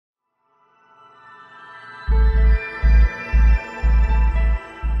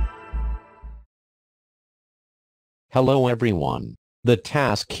Hello everyone. The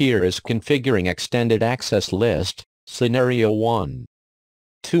task here is configuring extended access list. Scenario 1.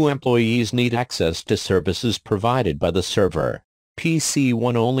 Two employees need access to services provided by the server.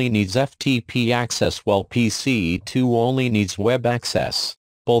 PC1 only needs FTP access while PC2 only needs web access.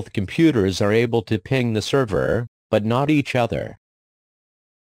 Both computers are able to ping the server, but not each other.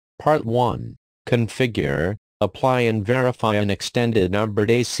 Part 1. Configure, apply and verify an extended numbered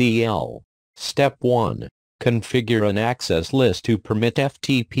ACL. Step 1. Configure an access list to permit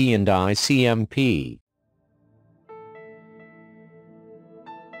FTP and Icmp.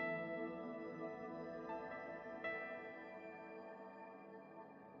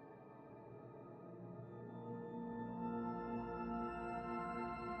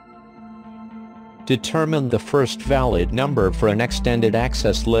 Determine the first valid number for an extended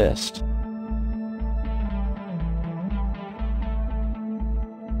access list.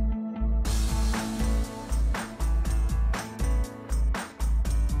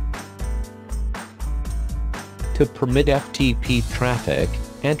 To permit FTP traffic,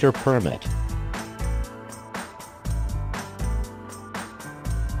 enter permit.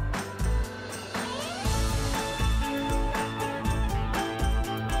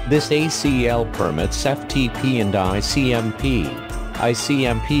 This ACL permits FTP and Icmp.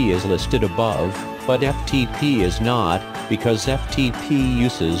 Icmp is listed above, but FTP is not, because FTP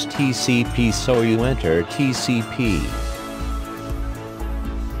uses TCP, so you enter TCP.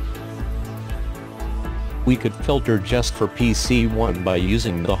 We could filter just for PC1 by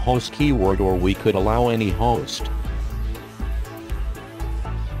using the host keyword, or we could allow any host.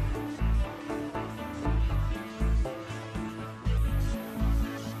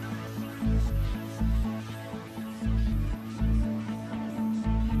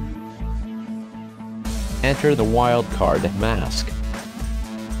 Enter the wildcard mask.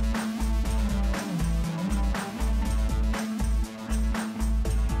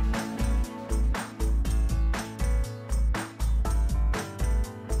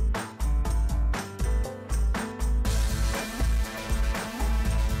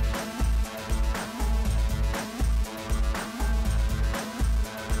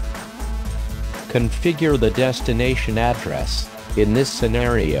 Configure the destination address. In this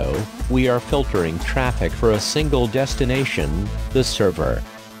scenario, we are filtering traffic for a single destination, the server.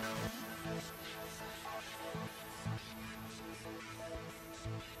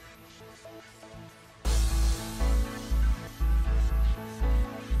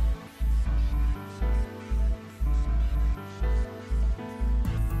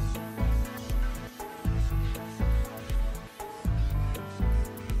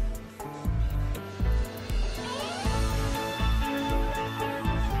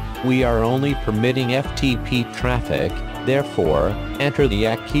 We are only permitting FTP traffic, therefore, enter the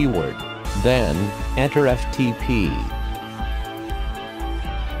ACL keyword. Then, enter FTP.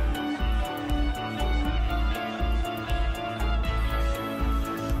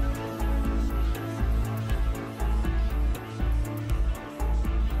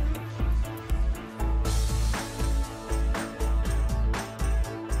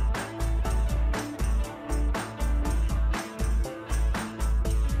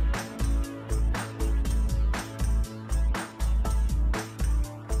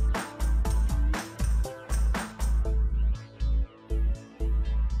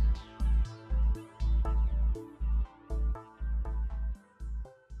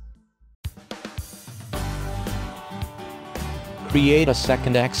 Create a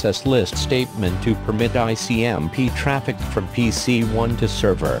second access list statement to permit Icmp traffic from PC1 to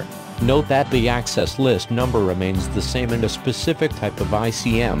server. Note that the access list number remains the same and a specific type of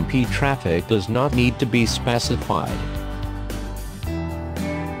Icmp traffic does not need to be specified.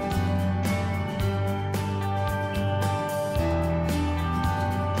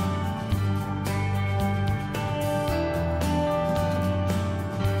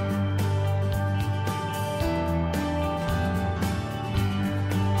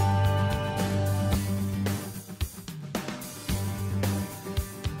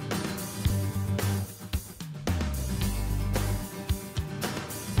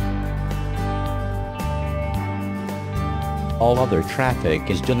 All other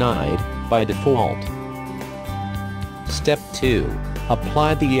traffic is denied, by default. Step 2.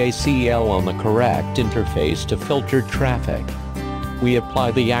 Apply the ACL on the correct interface to filter traffic. We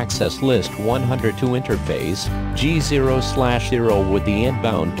apply the access list 102 interface, G0/0 with the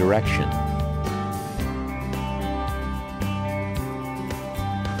inbound direction.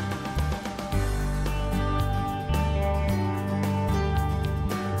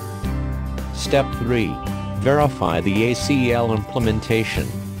 Step 3. Verify the ACL implementation.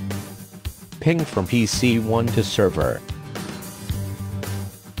 Ping from PC 1 to server.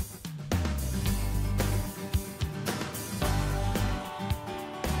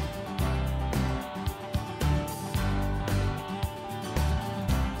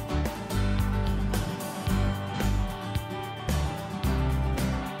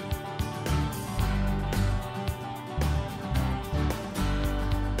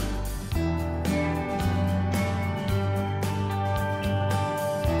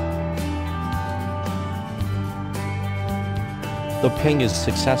 The ping is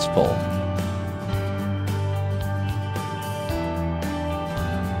successful.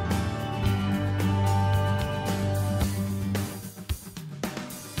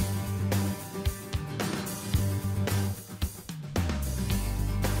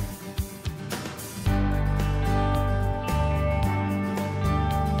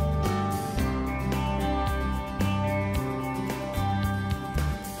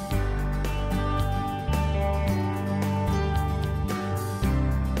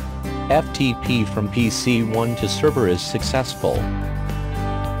 FTP from PC 1 to server is successful.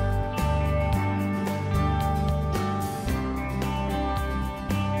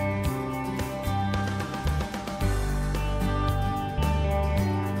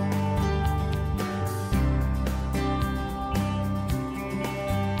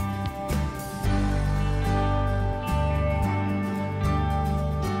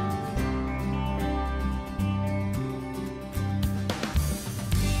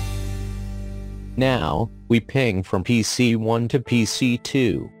 Now, we ping from PC 1 to PC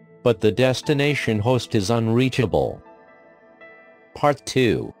 2, but the destination host is unreachable. Part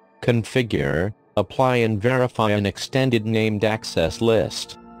 2. Configure, apply and verify an extended named access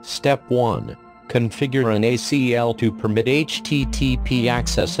list. Step 1. Configure an ACL to permit HTTP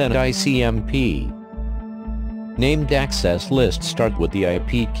access and Icmp. Named access list start with the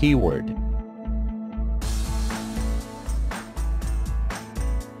IP keyword.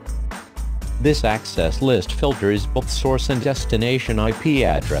 This access list filters both source and destination IP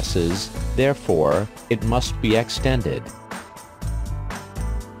addresses, therefore, it must be extended.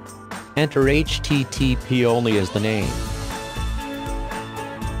 Enter HTTP only as the name.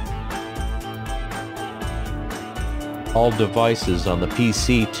 All devices on the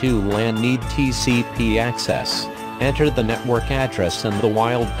PC2 LAN need TCP access. Enter the network address and the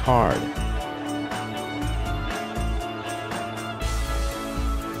wildcard.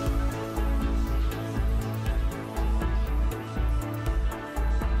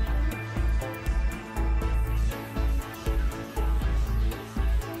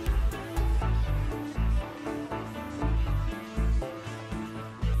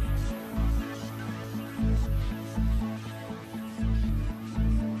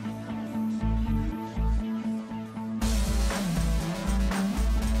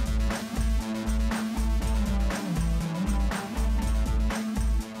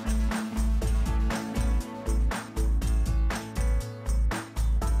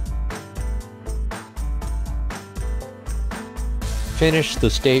 Finish the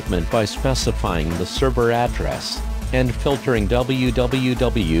statement by specifying the server address and filtering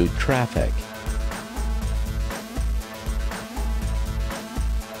www traffic.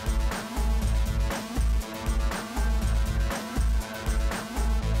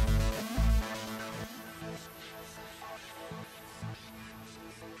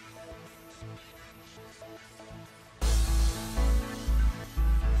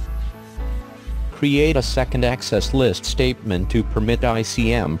 Create a second access list statement to permit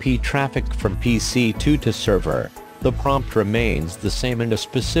Icmp traffic from PC2 to server. The prompt remains the same and a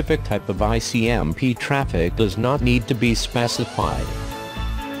specific type of Icmp traffic does not need to be specified.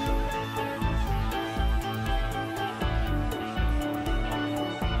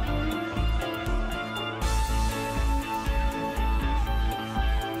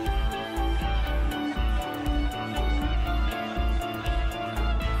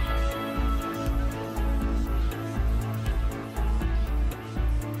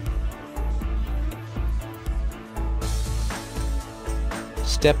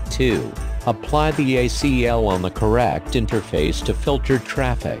 Step 2. Apply the ACL on the correct interface to filter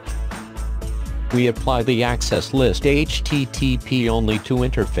traffic. We apply the access list HTTP only to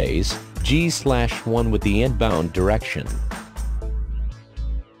interface G/1 with the inbound direction.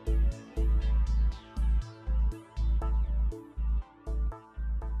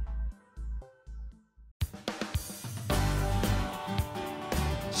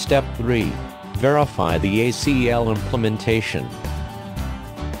 Step 3. Verify the ACL implementation.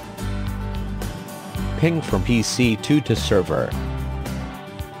 Ping from PC2 to server.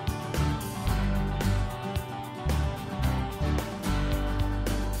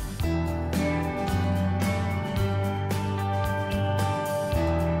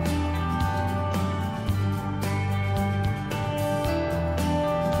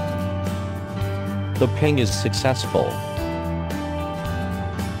 The ping is successful.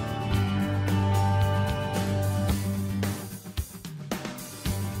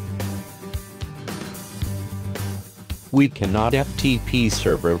 We cannot FTP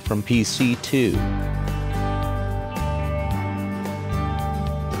server from PC2.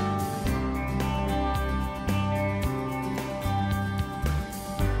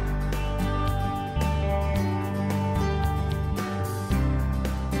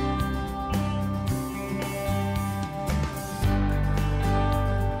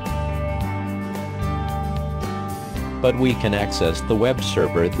 But we can access the web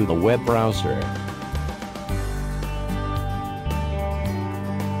server through the web browser.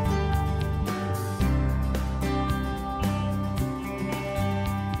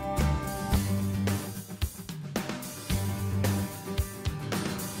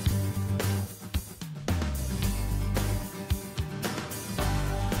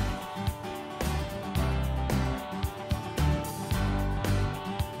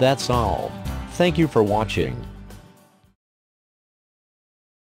 That's all. Thank you for watching.